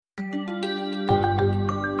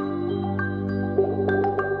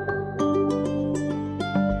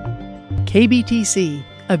KBTC,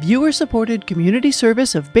 a viewer-supported community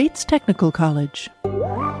service of Bates Technical College.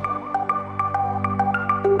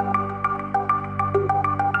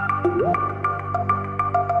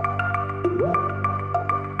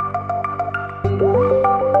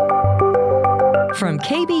 From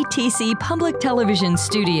KBTC Public Television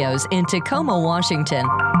Studios in Tacoma, Washington.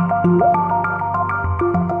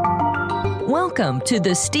 Welcome to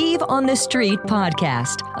the Steve on the Street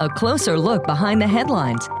podcast, a closer look behind the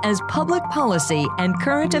headlines as public policy and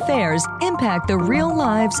current affairs impact the real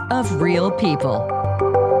lives of real people.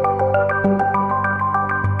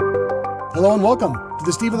 Hello and welcome to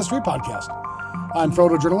the Steve on the Street podcast. I'm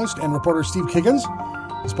photojournalist and reporter Steve Kiggins.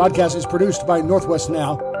 This podcast is produced by Northwest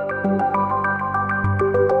Now.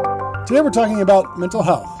 Today we're talking about mental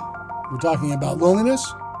health. We're talking about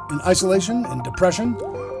loneliness and isolation and depression.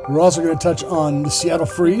 We're also going to touch on the Seattle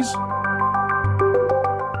freeze.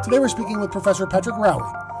 Today we're speaking with Professor Patrick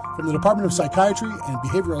Rowie from the Department of Psychiatry and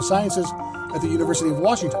Behavioral Sciences at the University of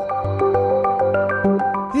Washington.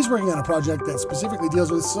 He's working on a project that specifically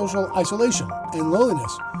deals with social isolation and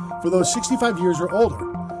loneliness for those 65 years or older,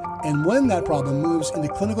 and when that problem moves into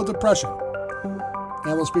clinical depression.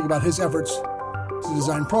 And we'll speak about his efforts to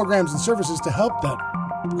design programs and services to help that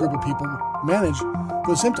group of people manage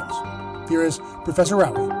those symptoms. Here is Professor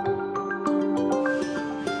Rowie.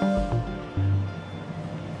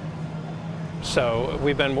 So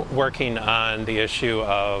we've been working on the issue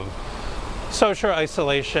of social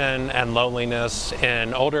isolation and loneliness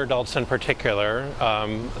in older adults in particular,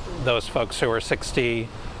 those folks who are 60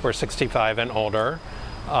 or 65 and older,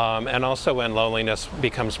 and also when loneliness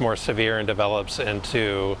becomes more severe and develops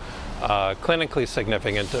into clinically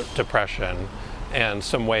significant depression, and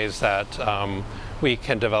some ways that we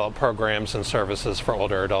can develop programs and services for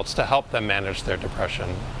older adults to help them manage their depression.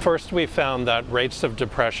 First, we found that rates of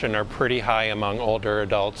depression are pretty high among older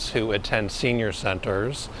adults who attend senior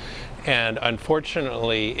centers. And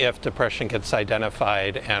unfortunately, if depression gets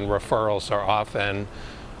identified and referrals are often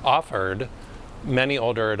offered, many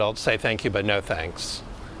older adults say thank you, but no thanks.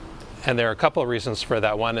 And there are a couple of reasons for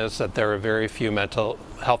that. One is that there are very few mental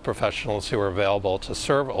health professionals who are available to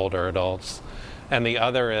serve older adults. And the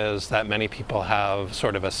other is that many people have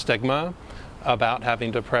sort of a stigma about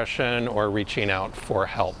having depression or reaching out for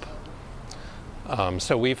help.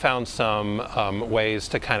 So we found some ways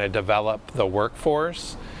to kind of develop the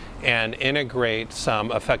workforce and integrate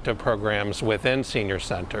some effective programs within senior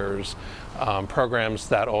centers, programs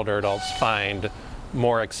that older adults find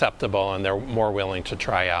more acceptable and they're more willing to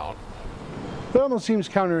try out. It almost seems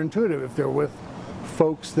counterintuitive if they're with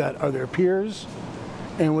folks that are their peers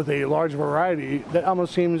and with a large variety. That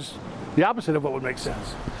almost seems the opposite of what would make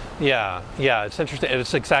sense. Yeah, it's interesting.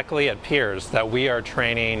 It's exactly at peers that we are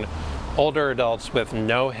training older adults with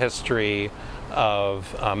no history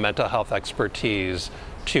of mental health expertise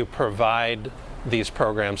to provide these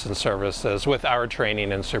programs and services with our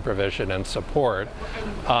training and supervision and support.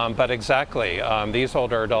 But exactly, these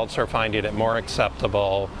older adults are finding it more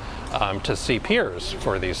acceptable to see peers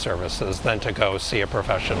for these services than to go see a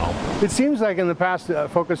professional. It seems like in the past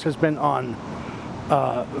focus has been on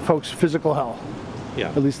folks' physical health. Yeah.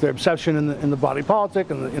 At least their obsession in the body politic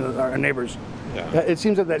and our neighbors. Yeah. It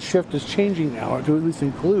seems that shift is changing now, to at least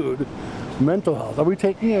include mental health. Are we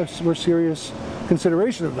taking a more serious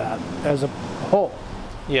consideration of that as a whole?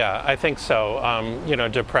 Yeah, I think so.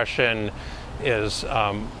 Depression is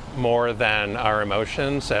more than our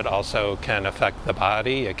emotions. It also can affect the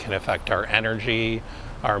body. It can affect our energy,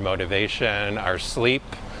 our motivation, our sleep,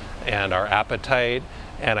 and our appetite.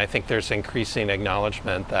 And I think there's increasing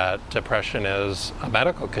acknowledgement that depression is a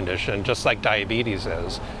medical condition, just like diabetes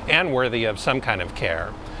is, and worthy of some kind of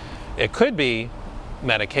care. It could be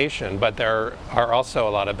medication, but there are also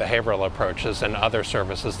a lot of behavioral approaches and other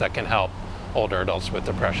services that can help older adults with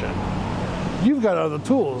depression. You've got other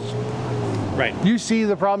tools. Right. You see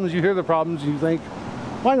the problems, you hear the problems, you think,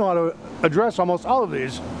 well, I know how to address almost all of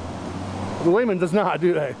these. The layman does not,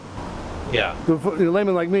 do they? Yeah. The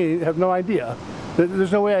layman like me have no idea.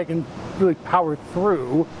 There's no way I can really power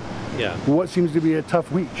through what seems to be a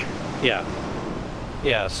tough week.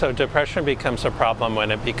 Yeah, so depression becomes a problem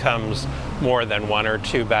when it becomes more than 1 or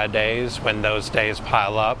 2 bad days, when those days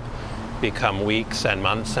pile up, become weeks and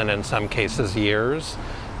months, and in some cases years.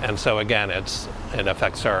 And so again, it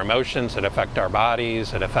affects our emotions, it affects our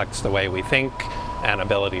bodies, it affects the way we think and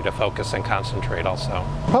ability to focus and concentrate also.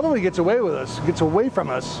 Probably gets away from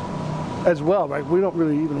us as well, right? We don't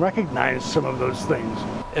really even recognize some of those things.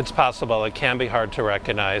 It's possible. It can be hard to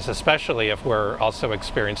recognize, especially if we're also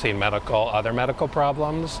experiencing other medical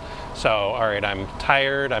problems. So, all right, I'm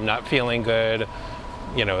tired, I'm not feeling good.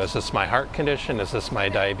 is this my heart condition? Is this my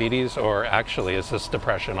diabetes? Or actually, is this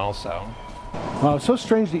depression also? Well, it's so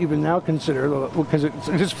strange to even now consider, because it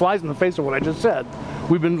just flies in the face of what I just said.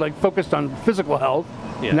 We've been focused on physical health.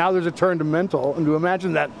 Yeah. Now there's a turn to mental, and to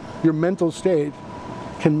imagine that your mental state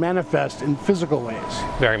can manifest in physical ways.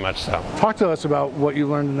 Very much so. Talk to us about what you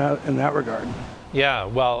learned in that regard. Yeah,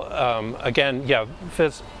 well, again,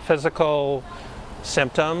 physical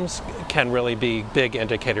symptoms can really be big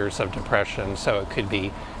indicators of depression. So it could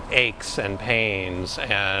be aches and pains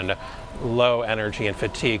and low energy and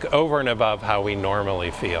fatigue over and above how we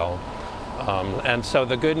normally feel. And so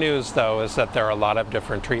the good news, though, is that there are a lot of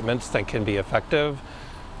different treatments that can be effective.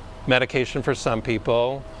 Medication for some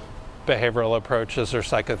people, behavioral approaches or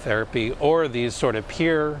psychotherapy, or these sort of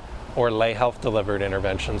peer or lay health delivered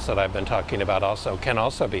interventions that I've been talking about can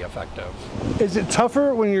also be effective. Is it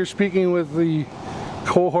tougher when you're speaking with the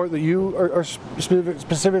cohort that you are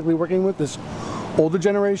specifically working with, this older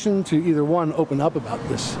generation, to either one, open up about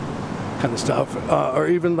this kind of stuff, or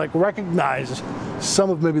even recognize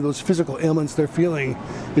some of maybe those physical ailments they're feeling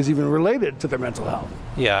is even related to their mental health?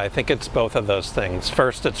 Yeah, I think it's both of those things.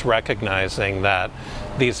 First, it's recognizing that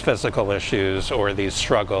these physical issues or these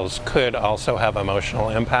struggles could also have emotional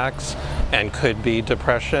impacts and could be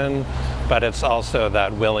depression, but it's also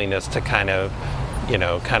that willingness to kind of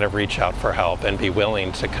reach out for help and be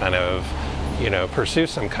willing to pursue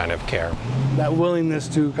some kind of care. That willingness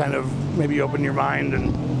to kind of maybe open your mind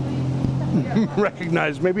and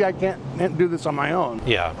recognize maybe I can't do this on my own.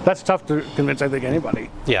 Yeah. That's tough to convince, I think, anybody.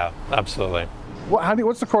 Yeah, absolutely.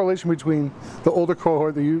 What's the correlation between the older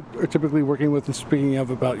cohort that you are typically working with and speaking of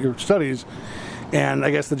about your studies and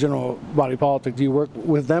I guess the general body politic? Do you work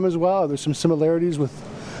with them as well? Are there some similarities with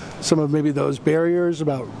some of maybe those barriers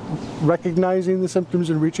about recognizing the symptoms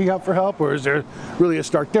and reaching out for help, or is there really a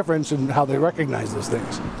stark difference in how they recognize those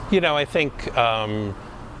things? I think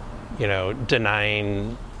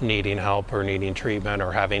denying needing help or needing treatment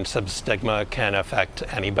or having some stigma can affect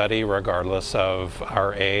anybody regardless of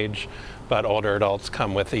our age, but older adults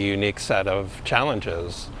come with a unique set of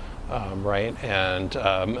challenges, right? And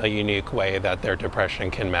a unique way that their depression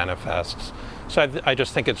can manifest. So I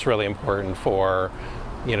just think it's really important for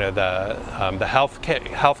the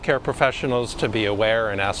healthcare professionals to be aware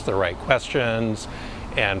and ask the right questions,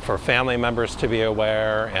 and for family members to be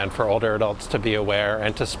aware, and for older adults to be aware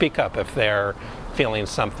and to speak up if they're feeling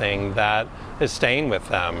something that is staying with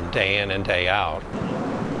them day in and day out.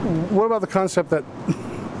 What about the concept that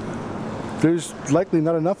there's likely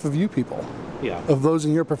not enough of you people, of those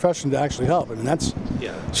in your profession, to actually help? I mean, that's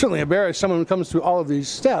certainly a barrier. Someone who comes through all of these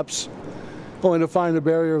steps only to find a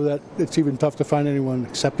barrier that it's even tough to find anyone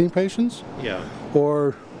accepting patients. Yeah.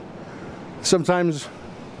 Or sometimes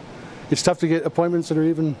it's tough to get appointments that are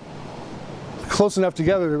even close enough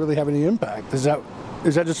together to really have any impact. Is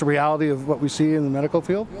that just a reality of what we see in the medical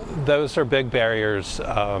field? Those are big barriers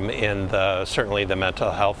in certainly the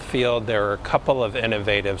mental health field. There are a couple of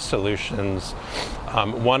innovative solutions.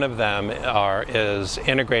 One of them is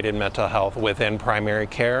integrated mental health within primary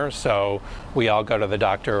care. So we all go to the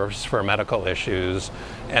doctors for medical issues,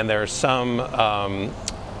 and there are some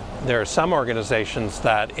organizations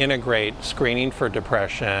that integrate screening for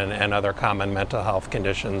depression and other common mental health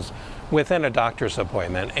conditions within a doctor's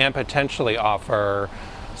appointment, and potentially offer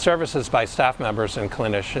services by staff members and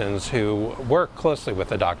clinicians who work closely with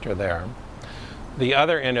the doctor there. The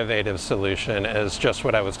other innovative solution is just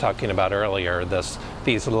what I was talking about earlier,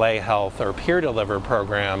 these lay health or peer-delivered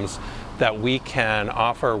programs that we can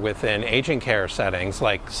offer within aging care settings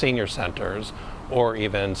like senior centers or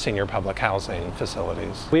even senior public housing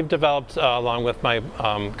facilities. We've developed, along with my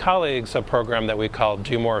colleagues, a program that we call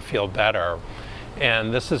Do More, Feel Better.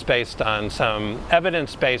 And this is based on some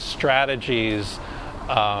evidence-based strategies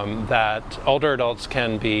that older adults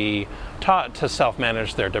can be taught to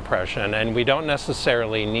self-manage their depression. And we don't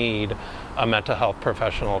necessarily need a mental health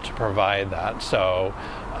professional to provide that. So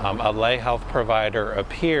a lay health provider, a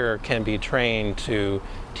peer, can be trained to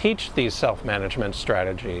teach these self-management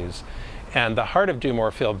strategies. And the heart of Do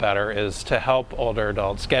More, Feel Better is to help older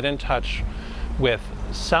adults get in touch with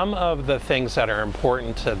some of the things that are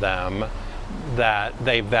important to them, that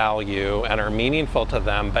they value and are meaningful to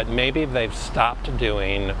them, but maybe they've stopped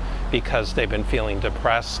doing because they've been feeling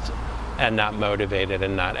depressed and not motivated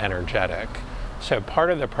and not energetic. So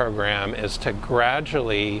part of the program is to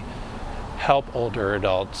gradually help older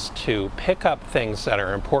adults to pick up things that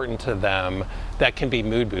are important to them that can be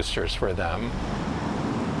mood boosters for them.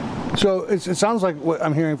 So it sounds like what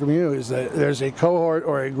I'm hearing from you is that there's a cohort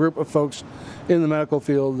or a group of folks in the medical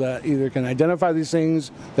field that either can identify these things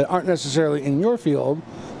that aren't necessarily in your field,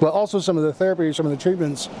 but also some of the therapy, some of the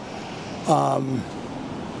treatments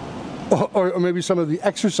or maybe some of the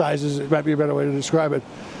exercises, it might be a better way to describe it,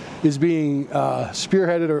 is being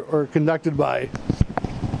spearheaded or conducted by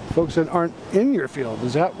folks that aren't in your field.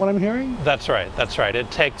 Is that what I'm hearing? That's right.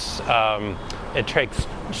 It takes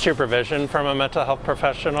supervision from a mental health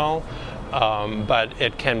professional, but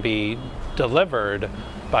it can be delivered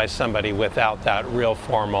by somebody without that real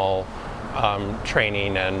formal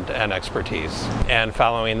training and expertise. And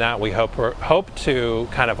following that, we hope to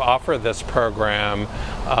kind of offer this program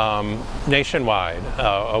nationwide,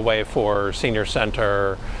 a way for senior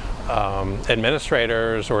center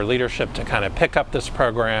administrators or leadership to kind of pick up this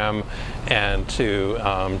program and to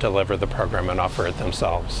deliver the program and offer it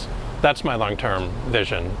themselves. That's my long-term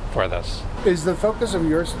vision for this. Is the focus of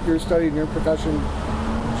your study and your profession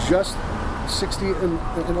just 60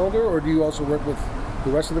 and older, or do you also work with the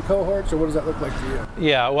rest of the cohorts, or what does that look like for you?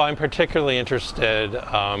 Yeah, well, I'm particularly interested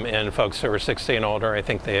in folks who are 60 and older. I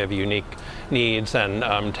think they have unique needs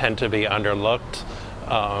and tend to be underlooked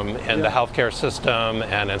in the healthcare system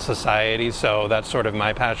and in society, so that's sort of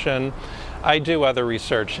my passion. I do other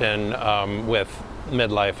research with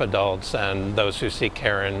midlife adults and those who seek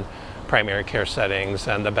care in primary care settings,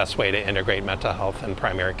 and the best way to integrate mental health and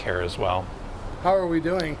primary care as well. How are we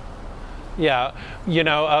doing? Yeah,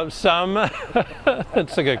 some,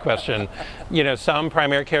 it's a good question. Some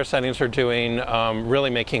primary care settings are doing, really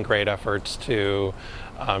making great efforts to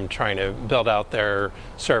trying to build out their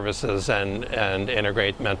services and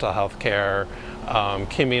integrate mental health care.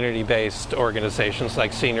 Community-based organizations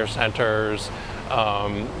like senior centers,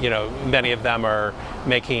 many of them are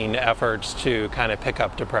making efforts to kind of pick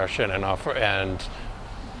up depression and offer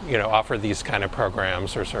these kind of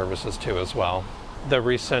programs or services too as well. The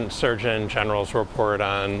recent Surgeon General's report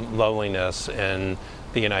on loneliness in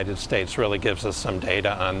the United States really gives us some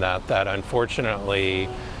data on that unfortunately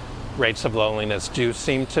rates of loneliness do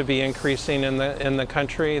seem to be increasing in the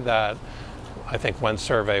country. That I think one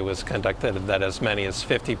survey was conducted that as many as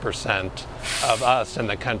 50% of us in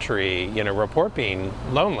the country, report being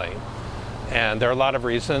lonely. And there are a lot of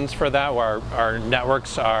reasons for that. Our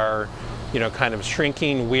networks are kind of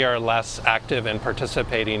shrinking. We are less active in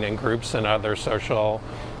participating in groups and other social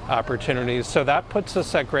opportunities. So that puts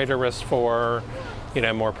us at greater risk for,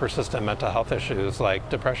 more persistent mental health issues like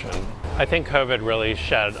depression. I think COVID really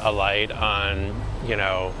shed a light on,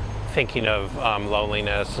 thinking of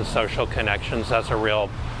loneliness and social connections as a real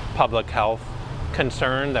public health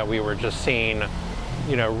concern, that we were just seeing,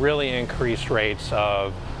 really increased rates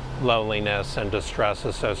of loneliness and distress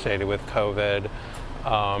associated with COVID.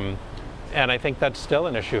 And I think that's still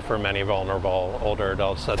an issue for many vulnerable older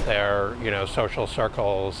adults, that their, social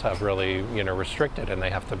circles have really, restricted, and they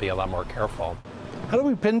have to be a lot more careful. How do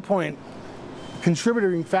we pinpoint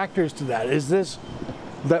contributing factors to that? Is this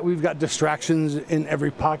that we've got distractions in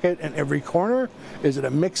every pocket and every corner? Is it a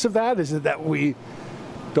mix of that? Is it that we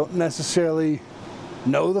don't necessarily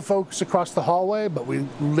know the folks across the hallway, but we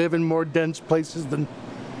live in more dense places than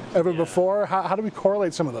ever before? How do we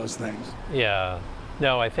correlate some of those things? Yeah.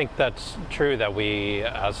 No, I think that's true, that we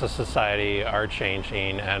as a society are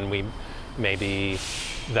changing, and we maybe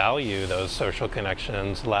value those social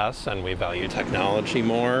connections less, and we value technology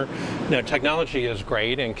more. Technology is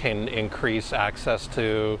great and can increase access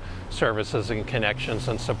to services and connections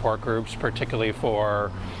and support groups, particularly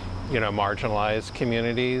for marginalized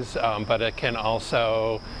communities, but it can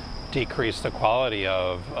also decrease the quality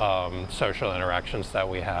of social interactions that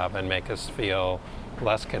we have and make us feel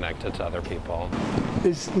less connected to other people.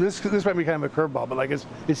 This might be kind of a curveball, but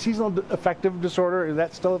is seasonal affective disorder, is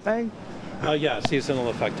that still a thing? Yeah, seasonal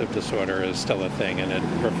affective disorder is still a thing, and it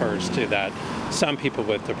refers to that some people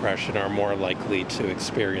with depression are more likely to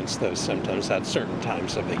experience those symptoms at certain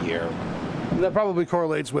times of the year. That probably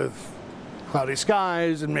correlates with cloudy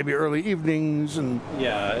skies and maybe early evenings. And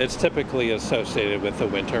yeah, it's typically associated with the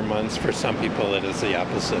winter months. For some people, it is the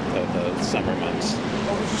opposite of the summer months.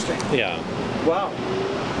 Oh, interesting. Yeah. Wow.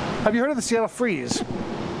 Have you heard of the Seattle Freeze?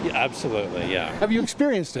 Yeah, absolutely, yeah. Have you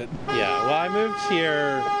experienced it? Yeah, well, I moved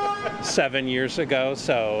here 7 years ago,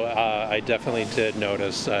 so I definitely did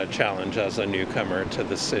notice a challenge as a newcomer to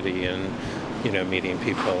the city and, meeting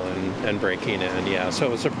people and breaking in. Yeah, so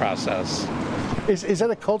it was a process. Is that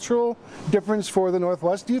a cultural difference for the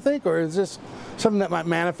Northwest, do you think, or is this something that might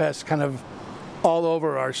manifest kind of all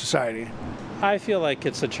over our society? I feel like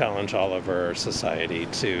it's a challenge all over our society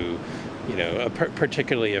to,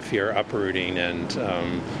 particularly if you're uprooting and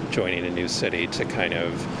joining a new city, to kind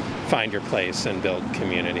of find your place and build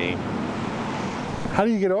community. How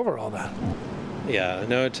do you get over all that? Yeah,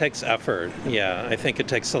 no, it takes effort. Yeah, I think it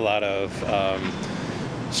takes a lot of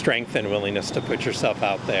strength and willingness to put yourself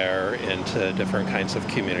out there into different kinds of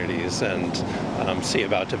communities and see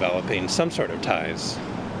about developing some sort of ties.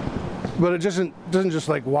 But it doesn't just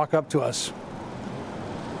like walk up to us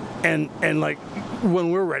and like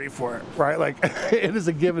when we're ready for it, right? Like it is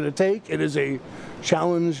a give and a take. It is a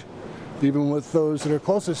challenge even with those that are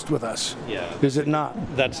closest with us. Yeah. Is it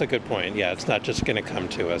not? That's a good point. Yeah, it's not just going to come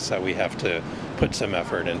to us, that we have to put some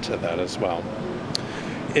effort into that as well.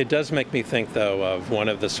 It does make me think, though, of one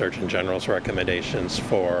of the Surgeon General's recommendations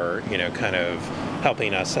for, kind of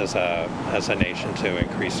helping us as a nation to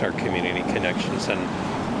increase our community connections.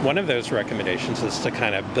 And one of those recommendations is to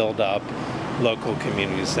kind of build up local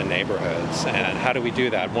communities and neighborhoods. And how do we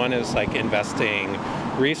do that? One is like investing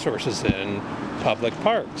resources in public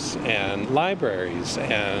parks and libraries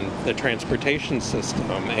and the transportation system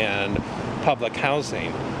and public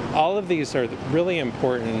housing. All of these are really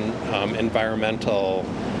important environmental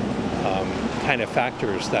kind of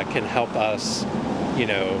factors that can help us,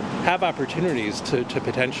 have opportunities to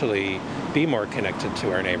potentially be more connected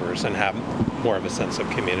to our neighbors and have more of a sense of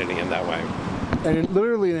community in that way. And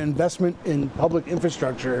literally an investment in public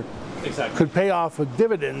infrastructure could pay off with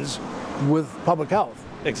dividends with public health.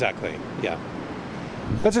 Exactly, yeah.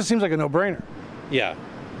 That just seems like a no-brainer. Yeah.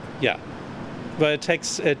 But it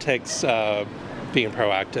takes being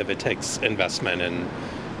proactive. It takes investment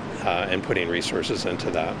and putting resources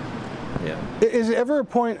into that. Yeah. Is there ever a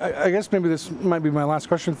point? I guess maybe this might be my last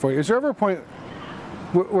question for you. Is there ever a point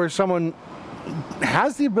where someone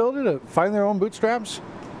has the ability to find their own bootstraps,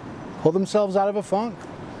 pull themselves out of a funk,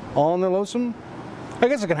 all on their lonesome? I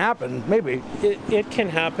guess it can happen. Maybe it can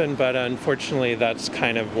happen, but unfortunately, that's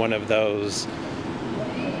kind of one of those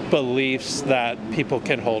beliefs that people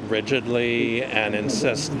can hold rigidly and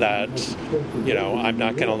insist that, I'm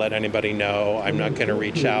not going to let anybody know, I'm not going to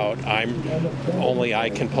reach out, I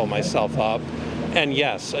can pull myself up. And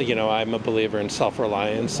yes, I'm a believer in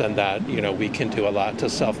self-reliance and that, we can do a lot to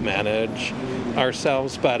self-manage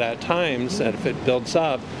ourselves, but at times, if it builds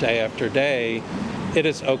up day after day, it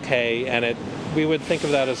is okay, and we would think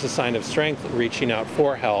of that as a sign of strength, reaching out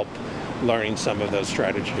for help, learning some of those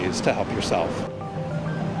strategies to help yourself.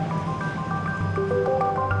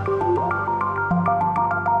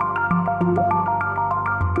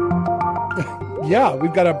 Yeah,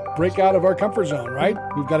 we've got to break out of our comfort zone, right?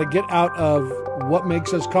 We've got to get out of what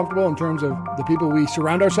makes us comfortable in terms of the people we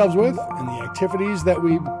surround ourselves with and the activities that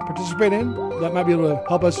we participate in. That might be able to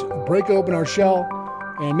help us break open our shell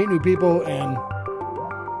and meet new people and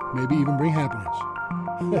maybe even bring happiness.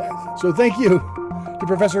 So thank you to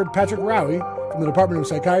Professor Patrick Rowie from the Department of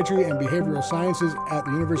Psychiatry and Behavioral Sciences at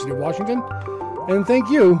the University of Washington. And thank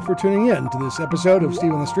you for tuning in to this episode of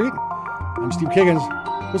Steve on the Street. I'm Steve Kiggins.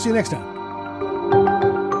 We'll see you next time.